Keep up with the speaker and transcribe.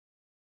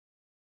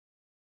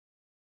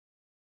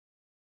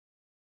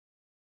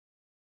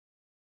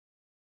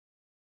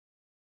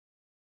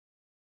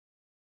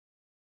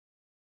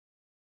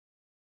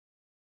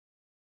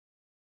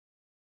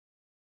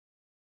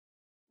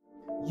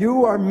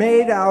You are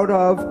made out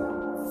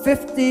of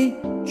 50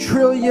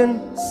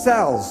 trillion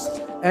cells,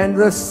 and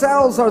the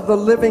cells are the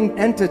living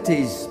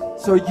entities.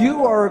 So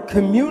you are a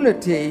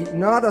community,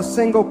 not a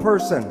single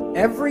person.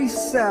 Every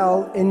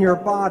cell in your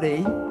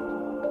body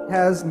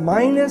has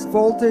minus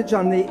voltage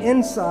on the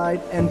inside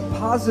and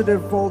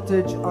positive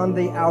voltage on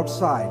the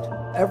outside.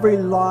 Every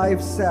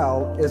live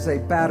cell is a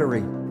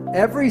battery.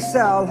 Every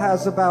cell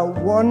has about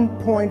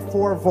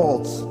 1.4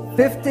 volts.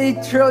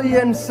 50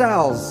 trillion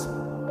cells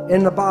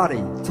in the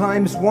body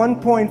times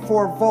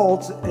 1.4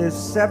 volts is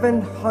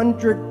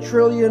 700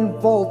 trillion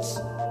volts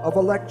of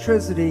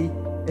electricity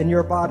in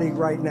your body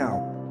right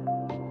now.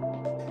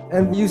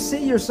 And you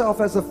see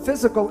yourself as a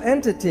physical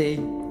entity.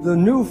 The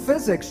new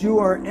physics, you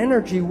are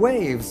energy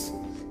waves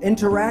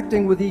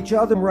interacting with each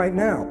other right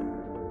now.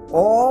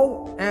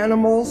 All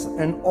animals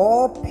and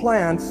all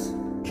plants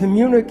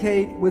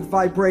communicate with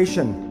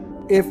vibration.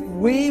 If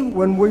we,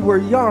 when we were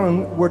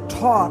young, were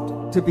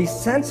taught to be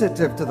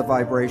sensitive to the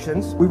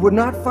vibrations, we would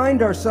not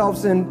find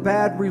ourselves in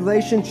bad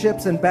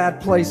relationships and bad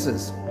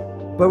places.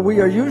 But we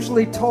are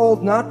usually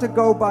told not to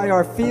go by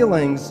our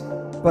feelings,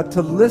 but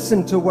to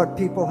listen to what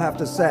people have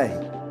to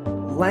say.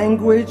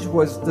 Language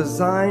was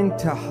designed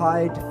to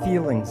hide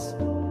feelings.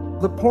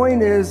 The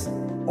point is,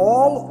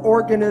 all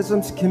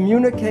organisms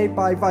communicate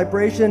by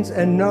vibrations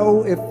and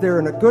know if they're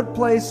in a good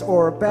place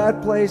or a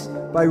bad place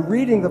by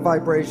reading the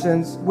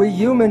vibrations. We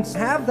humans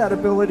have that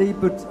ability,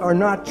 but are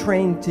not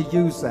trained to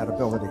use that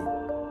ability.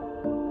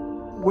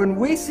 When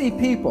we see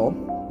people,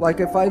 like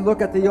if I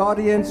look at the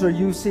audience or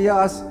you see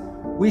us,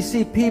 we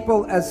see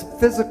people as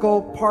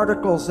physical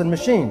particles and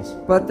machines.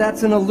 But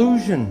that's an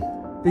illusion,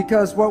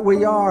 because what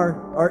we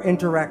are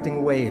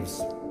interacting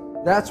waves.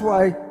 That's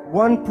why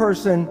one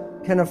person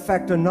can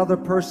affect another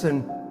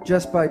person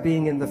just by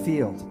being in the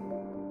field.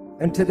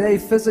 And today,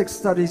 physics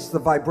studies the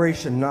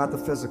vibration, not the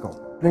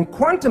physical. In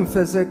quantum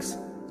physics,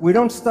 we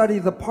don't study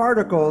the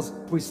particles,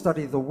 we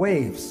study the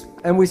waves.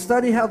 And we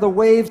study how the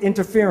waves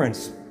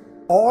interference.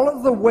 All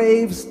of the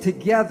waves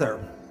together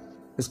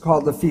is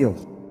called the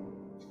field.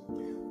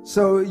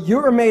 So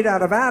you're made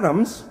out of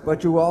atoms,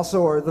 but you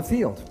also are the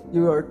field.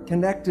 You are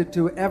connected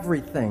to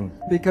everything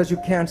because you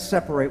can't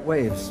separate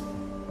waves.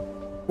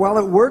 While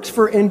it works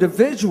for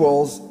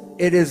individuals,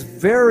 it is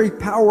very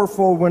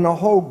powerful when a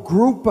whole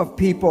group of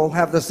people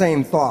have the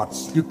same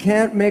thoughts. You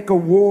can't make a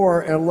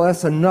war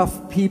unless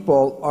enough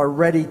people are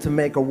ready to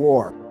make a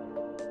war.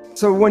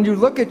 So when you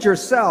look at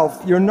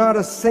yourself, you're not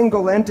a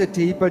single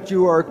entity, but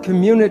you are a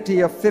community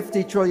of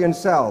 50 trillion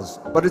cells.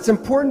 But it's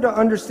important to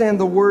understand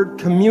the word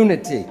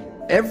community.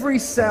 Every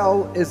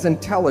cell is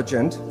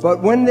intelligent,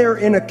 but when they're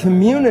in a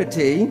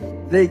community,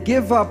 they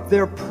give up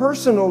their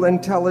personal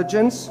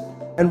intelligence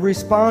and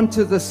respond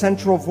to the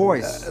central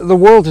voice. The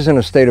world is in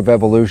a state of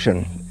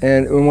evolution,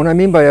 and what I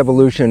mean by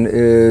evolution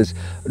is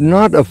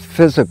not a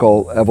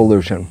physical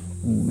evolution.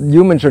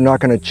 Humans are not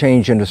going to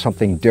change into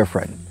something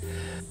different.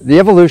 The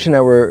evolution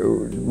that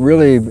we're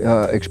really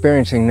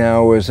experiencing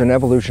now is an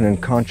evolution in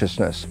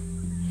consciousness.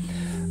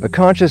 A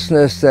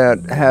consciousness that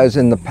has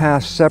in the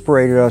past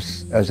separated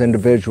us as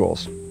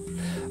individuals.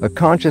 A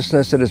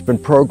consciousness that has been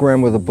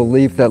programmed with a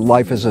belief that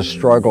life is a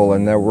struggle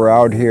and that we're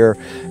out here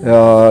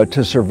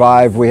to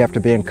survive. We have to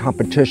be in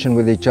competition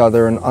with each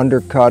other and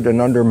undercut and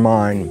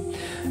undermine.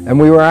 And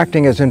we were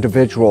acting as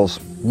individuals,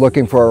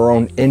 looking for our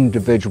own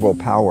individual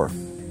power.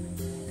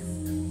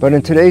 But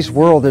in today's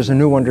world, there's a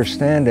new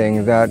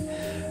understanding that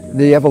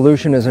the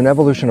evolution is an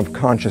evolution of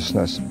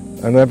consciousness,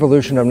 an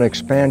evolution of an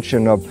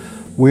expansion of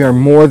we are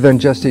more than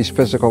just these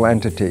physical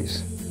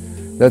entities,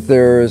 that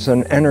there is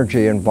an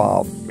energy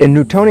involved. In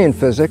Newtonian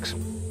physics,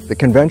 the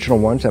conventional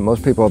ones that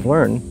most people have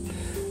learned,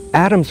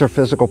 atoms are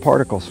physical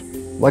particles,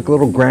 like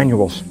little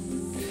granules.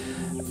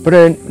 But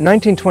in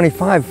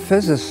 1925,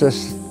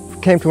 physicists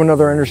came to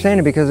another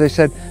understanding because they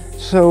said,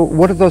 so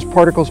what are those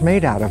particles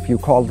made out of? You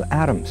called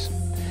atoms.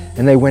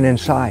 And they went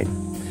inside.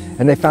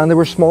 And they found there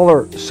were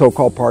smaller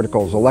so-called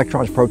particles,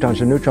 electrons,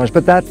 protons, and neutrons,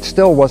 but that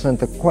still wasn't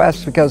the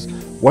quest, because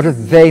what are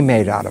they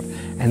made out of?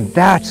 And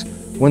that's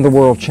when the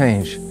world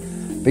changed.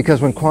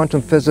 Because when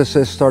quantum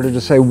physicists started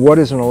to say, what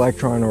is an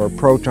electron or a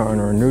proton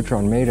or a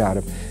neutron made out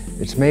of?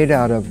 It's made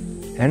out of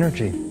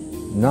energy,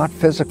 not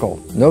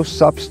physical, no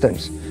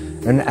substance.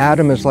 An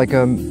atom is like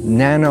a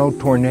nano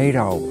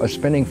tornado, a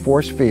spinning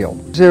force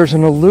field. There's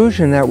an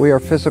illusion that we are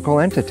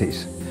physical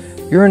entities.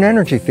 You're an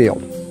energy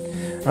field.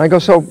 And I go,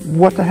 so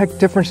what the heck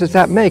difference does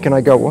that make? And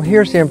I go, well,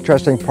 here's the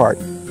interesting part.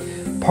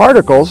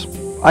 Particles,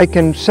 I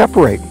can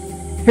separate.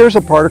 Here's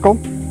a particle,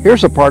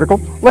 here's a particle.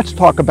 Let's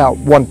talk about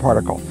one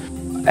particle.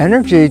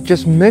 Energy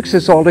just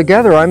mixes all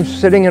together. I'm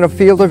sitting in a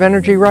field of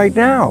energy right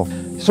now.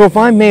 So if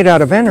I'm made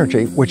out of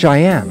energy, which I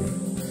am,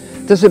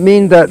 does it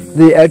mean that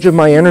the edge of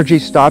my energy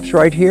stops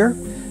right here?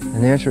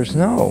 And the answer is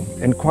no.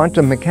 In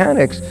quantum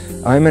mechanics,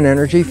 I'm an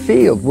energy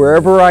field.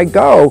 Wherever I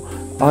go,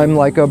 I'm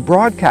like a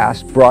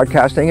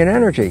broadcasting an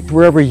energy.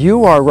 Wherever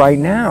you are right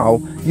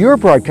now, you're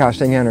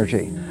broadcasting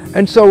energy.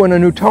 And so in a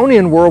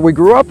Newtonian world we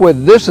grew up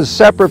with, this is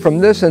separate from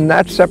this and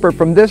that's separate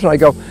from this. And I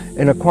go,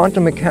 in a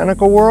quantum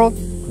mechanical world,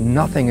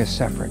 nothing is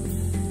separate.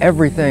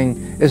 everything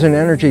is an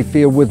energy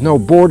field with no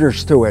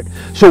borders to it.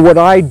 So what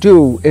I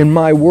do in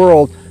my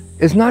world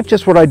is not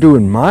just what I do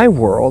in my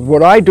world.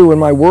 What I do in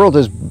my world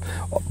is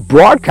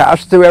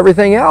broadcast to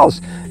everything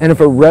else. And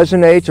if it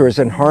resonates or is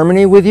in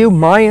harmony with you,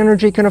 my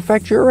energy can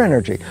affect your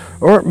energy.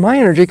 Or my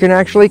energy can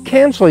actually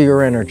cancel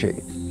your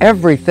energy.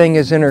 Everything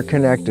is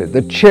interconnected.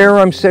 The chair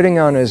I'm sitting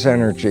on is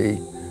energy.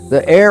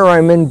 The air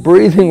I'm in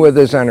breathing with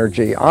is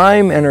energy.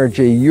 I'm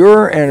energy,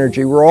 you're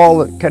energy. We're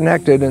all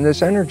connected in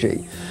this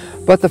energy.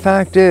 But the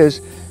fact is,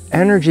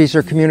 energies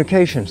are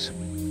communications.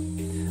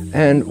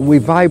 And we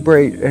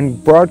vibrate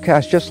and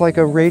broadcast just like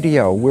a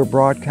radio. We're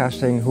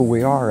broadcasting who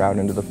we are out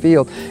into the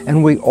field,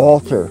 and we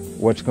alter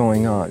what's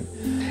going on.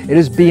 It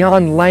is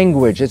beyond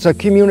language. It's a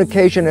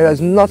communication. It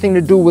has nothing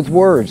to do with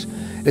words.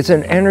 It's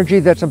an energy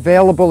that's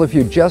available if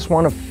you just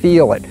want to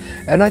feel it.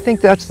 And I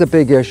think that's the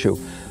big issue.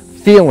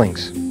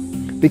 Feelings.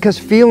 Because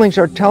feelings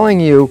are telling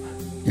you,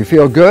 you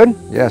feel good?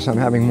 Yes, I'm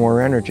having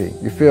more energy.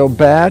 You feel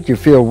bad? You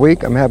feel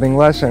weak? I'm having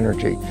less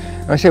energy.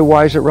 And I say,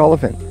 why is it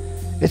relevant?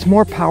 It's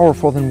more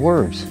powerful than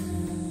words.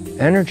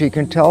 Energy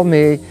can tell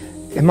me,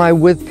 am I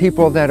with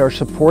people that are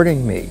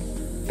supporting me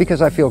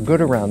because I feel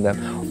good around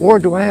them? Or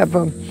do I have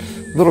a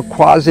little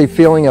quasi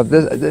feeling of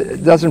this,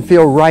 it doesn't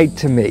feel right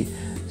to me?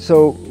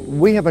 So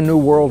we have a new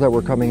world that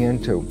we're coming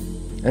into,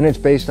 and it's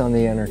based on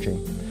the energy.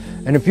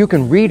 And if you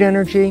can read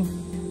energy,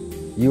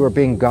 you are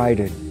being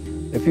guided.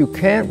 If you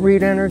can't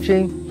read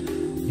energy,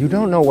 you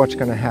don't know what's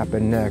going to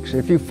happen next.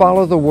 If you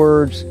follow the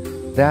words,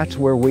 that's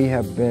where we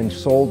have been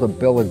sold a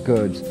bill of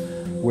goods,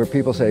 where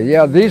people say,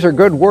 yeah, these are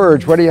good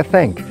words, what do you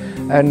think?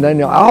 And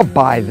then I'll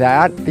buy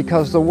that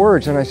because the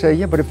words. And I say,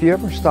 yeah, but if you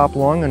ever stop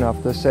long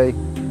enough to say,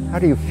 how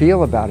do you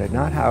feel about it,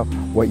 not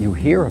what you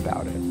hear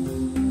about it.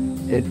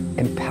 It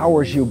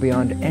empowers you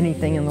beyond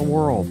anything in the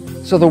world.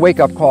 So the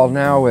wake-up call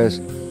now is,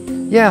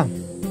 yeah,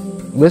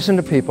 listen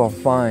to people,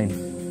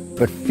 fine,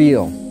 but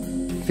feel.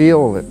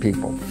 Feel it,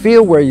 people.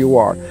 Feel where you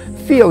are.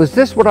 Feel, is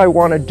this what I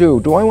want to do?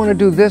 Do I want to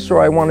do this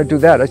or I want to do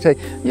that? I say,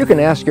 you can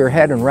ask your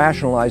head and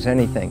rationalize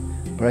anything.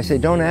 But I say,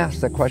 don't ask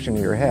the question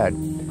of your head.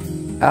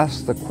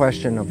 Ask the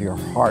question of your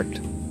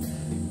heart.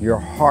 Your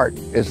heart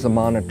is the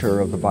monitor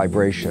of the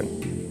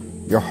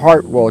vibration. Your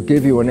heart will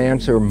give you an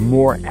answer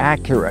more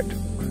accurate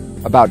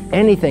about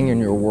anything in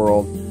your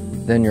world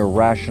than your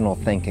rational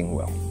thinking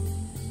will.